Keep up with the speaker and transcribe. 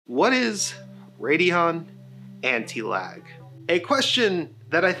What is Radeon Anti Lag? A question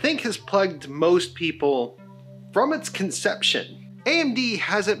that I think has plagued most people from its conception. AMD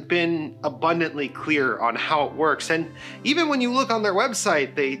hasn't been abundantly clear on how it works, and even when you look on their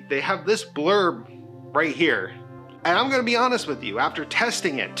website, they have this blurb right here. And I'm gonna be honest with you, after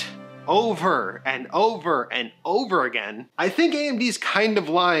testing it over and over and over again, I think AMD's kind of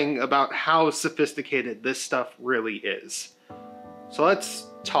lying about how sophisticated this stuff really is. So let's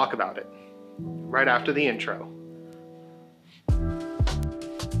talk about it right after the intro.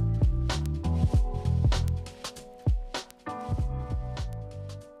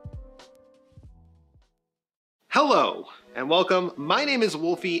 Hello and welcome. My name is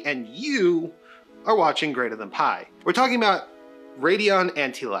Wolfie and you are watching GreaterThanPie. We're talking about Radeon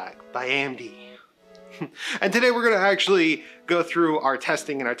Anti Lag by AMD. And today we're going to actually go through our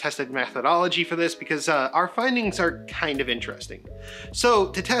testing and our tested methodology for this because our findings are kind of interesting. So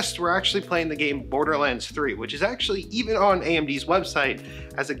to test, we're actually playing the game Borderlands 3, which is actually even on AMD's website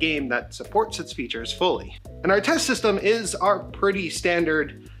as a game that supports its features fully. And our test system is our pretty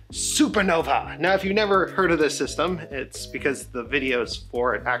standard Supernova. Now, if you've never heard of this system, it's because the videos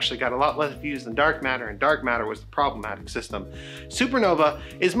for it actually got a lot less views than Dark Matter, and Dark Matter was the problematic system. Supernova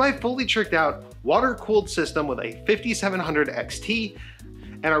is my fully tricked out water-cooled system with a 5700 XT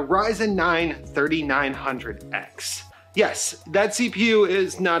and a Ryzen 9 3900X. Yes, that CPU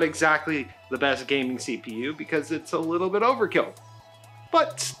is not exactly the best gaming CPU because it's a little bit overkill.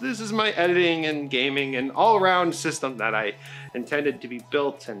 But this is my editing and gaming and all-around system that I intended to be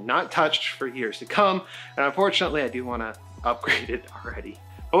built and not touched for years to come. And unfortunately, I do want to upgrade it already.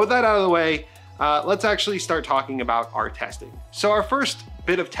 But with that out of the way, let's actually start talking about our testing. So our first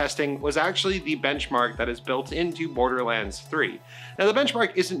bit of testing was actually the benchmark that is built into Borderlands 3. Now the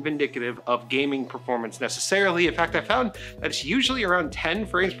benchmark isn't vindicative of gaming performance necessarily. In fact, I found that it's usually around 10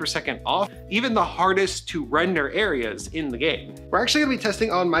 frames per second off even the hardest to render areas in the game. We're actually gonna be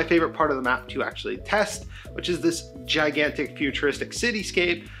testing on my favorite part of the map to actually test, which is this gigantic futuristic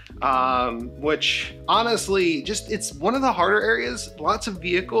cityscape, which honestly, it's one of the harder areas. Lots of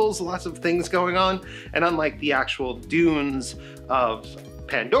vehicles, lots of things going on, and unlike the actual dunes of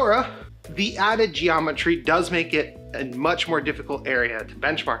Pandora, the added geometry does make it a much more difficult area to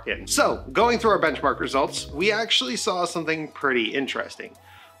benchmark in. So going through our benchmark results, we actually saw something pretty interesting.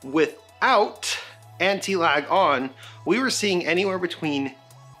 Without anti-lag on, we were seeing anywhere between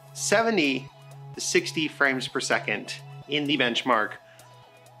 70 to 60 frames per second in the benchmark,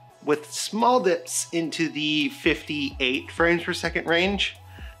 with small dips into the 58 frames per second range.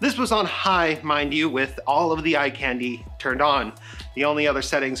 This was on high, mind you, with all of the eye candy turned on. The only other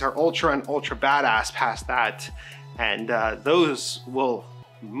settings are ultra and ultra badass past that, and those will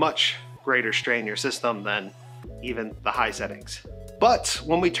much greater strain your system than even the high settings. But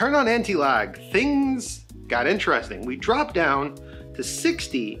when we turned on anti-lag, things got interesting. We dropped down to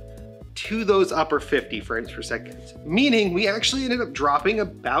 60 to those upper 50 frames per second, meaning we actually ended up dropping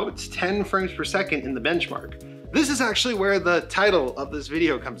about 10 frames per second in the benchmark. This is actually where the title of this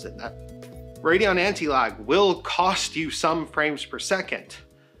video comes in, that Radeon Anti Lag will cost you some frames per second.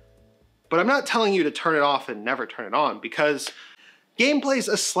 But I'm not telling you to turn it off and never turn it on, because gameplay's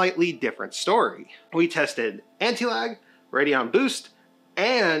a slightly different story. We tested anti-lag, Radeon Boost,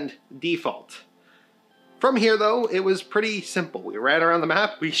 and default. From here though, it was pretty simple. We ran around the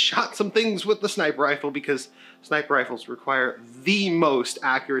map, we shot some things with the sniper rifle because sniper rifles require the most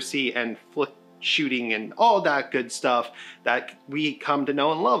accuracy and flick shooting and all that good stuff that we come to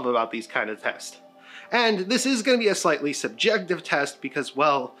know and love about these kind of tests. And this is going to be a slightly subjective test because,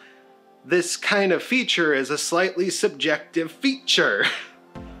 well, this kind of feature is a slightly subjective feature.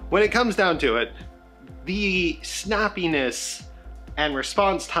 When it comes down to it, the snappiness and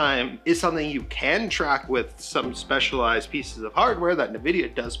response time is something you can track with some specialized pieces of hardware that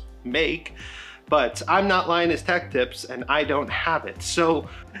NVIDIA does make, but I'm not Linus Tech Tips and I don't have it. So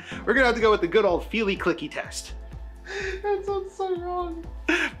we're gonna have to go with the good old feely clicky test. That sounds so wrong,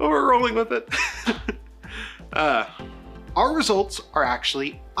 but we're rolling with it. Our results are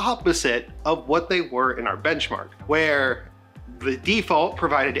actually opposite of what they were in our benchmark, where the default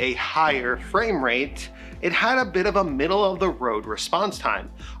provided a higher frame rate. It had a bit of a middle of the road response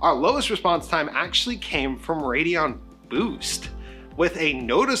time. Our lowest response time actually came from Radeon Boost, with a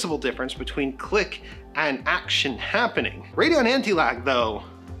noticeable difference between click and action happening. Radeon Anti-Lag though,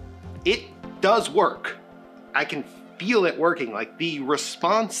 it does work. I can feel it working. Like, the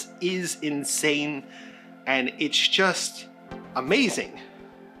response is insane and it's just amazing.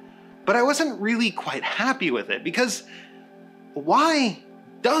 But I wasn't really quite happy with it because why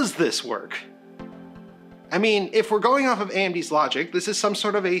does this work? I mean, if we're going off of AMD's logic, this is some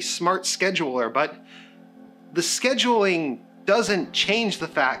sort of a smart scheduler, but the scheduling doesn't change the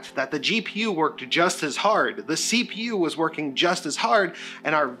fact that the GPU worked just as hard, the CPU was working just as hard,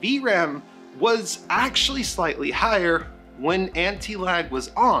 and our VRAM was actually slightly higher when anti-lag was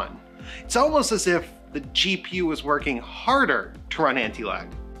on. It's almost as if the GPU was working harder to run anti-lag.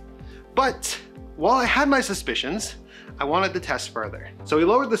 But while I had my suspicions, I wanted to test further. So we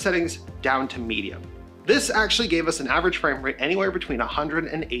lowered the settings down to medium. This actually gave us an average frame rate anywhere between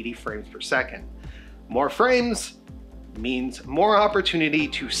 180 frames per second. More frames means more opportunity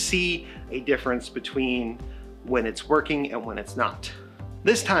to see a difference between when it's working and when it's not.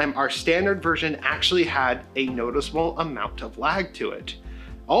 This time, our standard version actually had a noticeable amount of lag to it,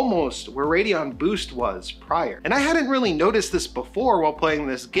 almost where Radeon Boost was prior. And I hadn't really noticed this before while playing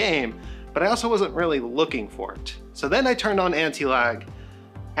this game, but I also wasn't really looking for it. So then I turned on anti-lag,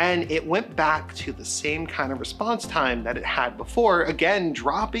 and it went back to the same kind of response time that it had before, again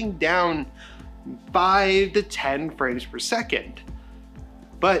dropping down 5 to 10 frames per second.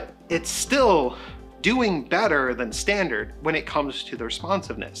 But it's still doing better than standard when it comes to the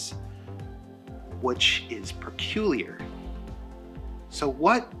responsiveness, which is peculiar. So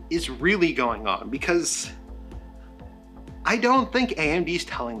what is really going on? Because I don't think AMD's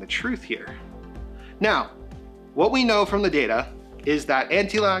telling the truth here. Now, what we know from the data is that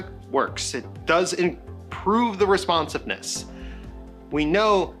anti-lag works. It does improve the responsiveness. We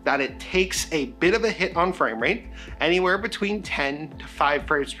know that it takes a bit of a hit on frame rate. Anywhere between 10 to 5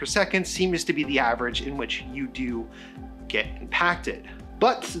 frames per second seems to be the average in which you do get impacted.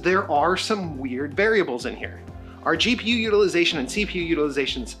 But there are some weird variables in here. Our GPU utilization and CPU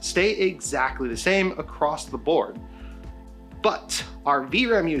utilizations stay exactly the same across the board, but our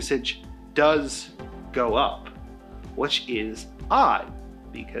VRAM usage does go up, which is odd,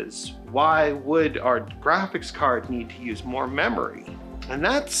 because why would our graphics card need to use more memory? And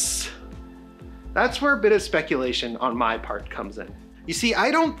that's where a bit of speculation on my part comes in. You see, I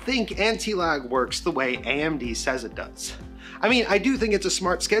don't think anti-lag works the way AMD says it does. I mean, I do think it's a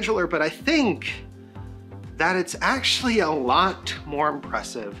smart scheduler, but I think that it's actually a lot more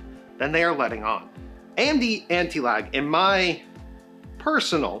impressive than they are letting on. AMD Anti-Lag, in my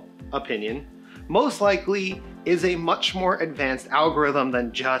personal opinion, most likely is a much more advanced algorithm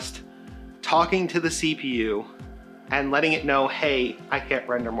than just talking to the CPU and letting it know, hey, I can't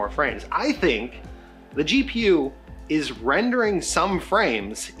render more frames. I think the GPU is rendering some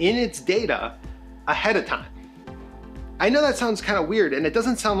frames in its data ahead of time. I know that sounds kind of weird, and it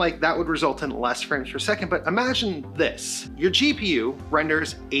doesn't sound like that would result in less frames per second, but imagine this. Your GPU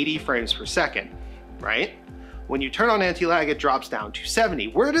renders 80 frames per second, right? When you turn on anti-lag, it drops down to 70.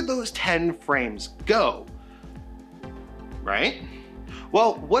 Where did those 10 frames go? Right?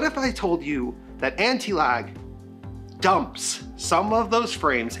 Well, what if I told you that anti-lag dumps some of those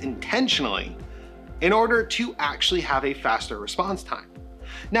frames intentionally in order to actually have a faster response time?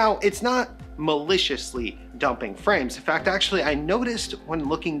 Now, it's not maliciously dumping frames. In fact, actually, I noticed when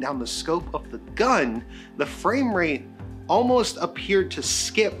looking down the scope of the gun, the frame rate almost appeared to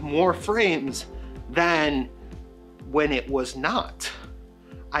skip more frames than when it was not.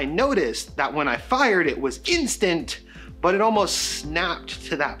 I noticed that when I fired, it was instant, but it almost snapped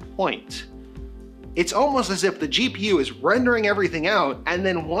to that point. It's almost as if the GPU is rendering everything out, and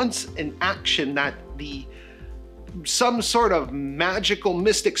then once an action that some sort of magical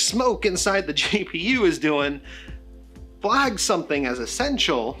mystic smoke inside the GPU is doing flags something as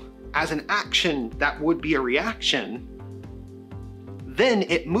essential as an action that would be a reaction, then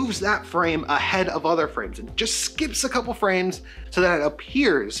it moves that frame ahead of other frames and just skips a couple frames so that it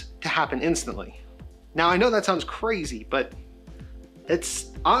appears to happen instantly. Now, I know that sounds crazy, but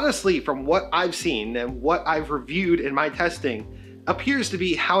it's honestly, from what I've seen and what I've reviewed in my testing, appears to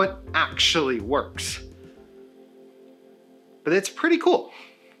be how it actually works. But it's pretty cool.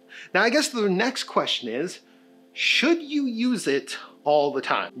 Now, I guess the next question is, should you use it all the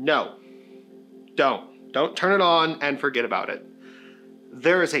time? No, don't. Don't turn it on and forget about it.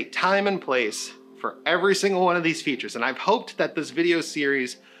 There is a time and place for every single one of these features, and I've hoped that this video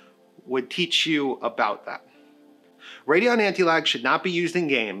series would teach you about that. Radeon Anti-Lag should not be used in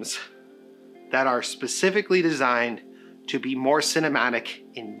games that are specifically designed to be more cinematic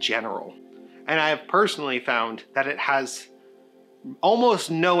in general. And I have personally found that it has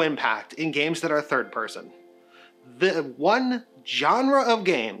almost no impact in games that are third person. The one genre of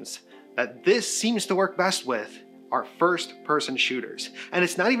games that this seems to work best with are first person shooters. And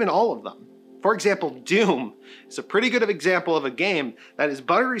it's not even all of them. For example, Doom is a pretty good example of a game that is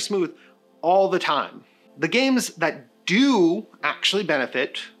buttery smooth all the time. The games that do actually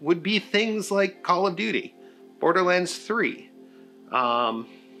benefit would be things like Call of Duty. Borderlands 3,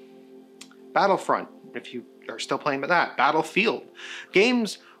 Battlefront, if you are still playing that, Battlefield.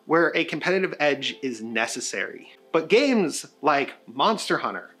 Games where a competitive edge is necessary. But games like Monster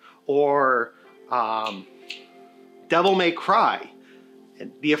Hunter or Devil May Cry,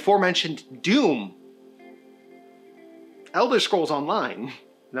 and the aforementioned Doom, Elder Scrolls Online,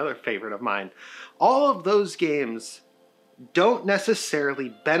 another favorite of mine, all of those games don't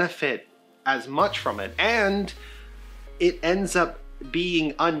necessarily benefit as much from it, and it ends up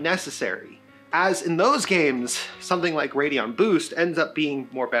being unnecessary. As in those games, something like Radeon Boost ends up being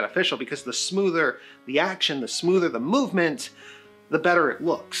more beneficial because the smoother the action, the smoother the movement, the better it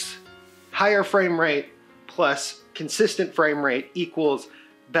looks. Higher frame rate plus consistent frame rate equals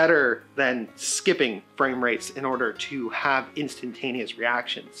better than skipping frame rates in order to have instantaneous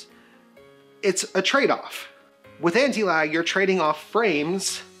reactions. It's a trade-off. With anti-lag, you're trading off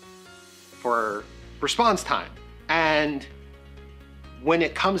frames for response time. And when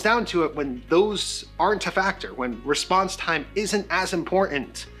it comes down to it, when those aren't a factor, when response time isn't as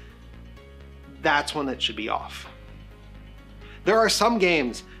important, that's when it should be off. There are some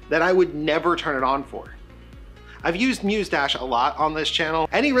games that I would never turn it on for. I've used Muse Dash a lot on this channel.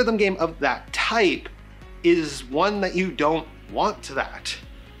 Any rhythm game of that type is one that you don't want to that.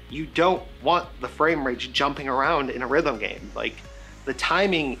 You don't want the frame rate jumping around in a rhythm game. Like, the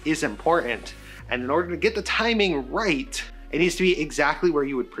timing is important. And in order to get the timing right, it needs to be exactly where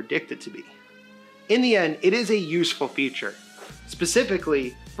you would predict it to be. In the end, it is a useful feature,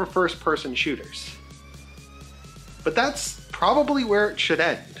 specifically for first-person shooters. But that's probably where it should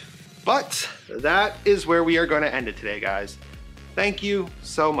end. But that is where we are going to end it today, guys. Thank you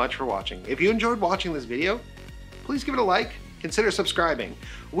so much for watching. If you enjoyed watching this video, please give it a like, consider subscribing.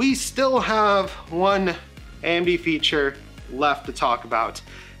 We still have one AMD feature left to talk about,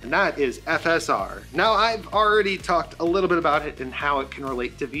 and that is FSR. Now, I've already talked a little bit about it and how it can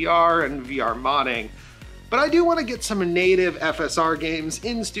relate to VR and VR modding, but I do want to get some native FSR games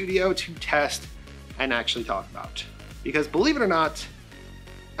in studio to test and actually talk about. Because believe it or not,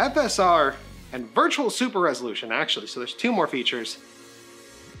 FSR and virtual super resolution, actually, so there's two more features,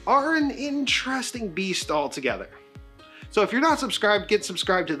 are an interesting beast altogether. So if you're not subscribed, get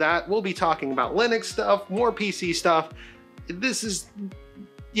subscribed to that. We'll be talking about Linux stuff, more PC stuff. This is,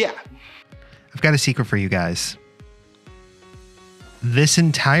 yeah. I've got a secret for you guys. This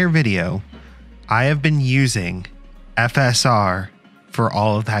entire video, I have been using FSR for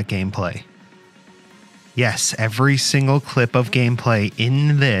all of that gameplay. Yes, every single clip of gameplay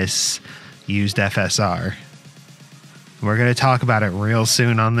in this used FSR. We're going to talk about it real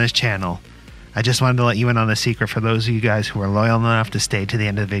soon on this channel. I just wanted to let you in on the secret for those of you guys who are loyal enough to stay to the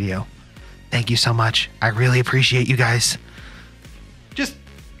end of the video. Thank you so much. I really appreciate you guys. Just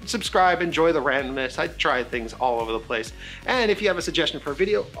subscribe, enjoy the randomness. I try things all over the place. And if you have a suggestion for a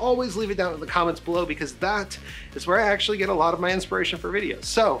video, always leave it down in the comments below, because that is where I actually get a lot of my inspiration for videos.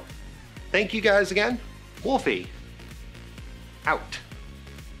 So, thank you guys again. Wolfie, out.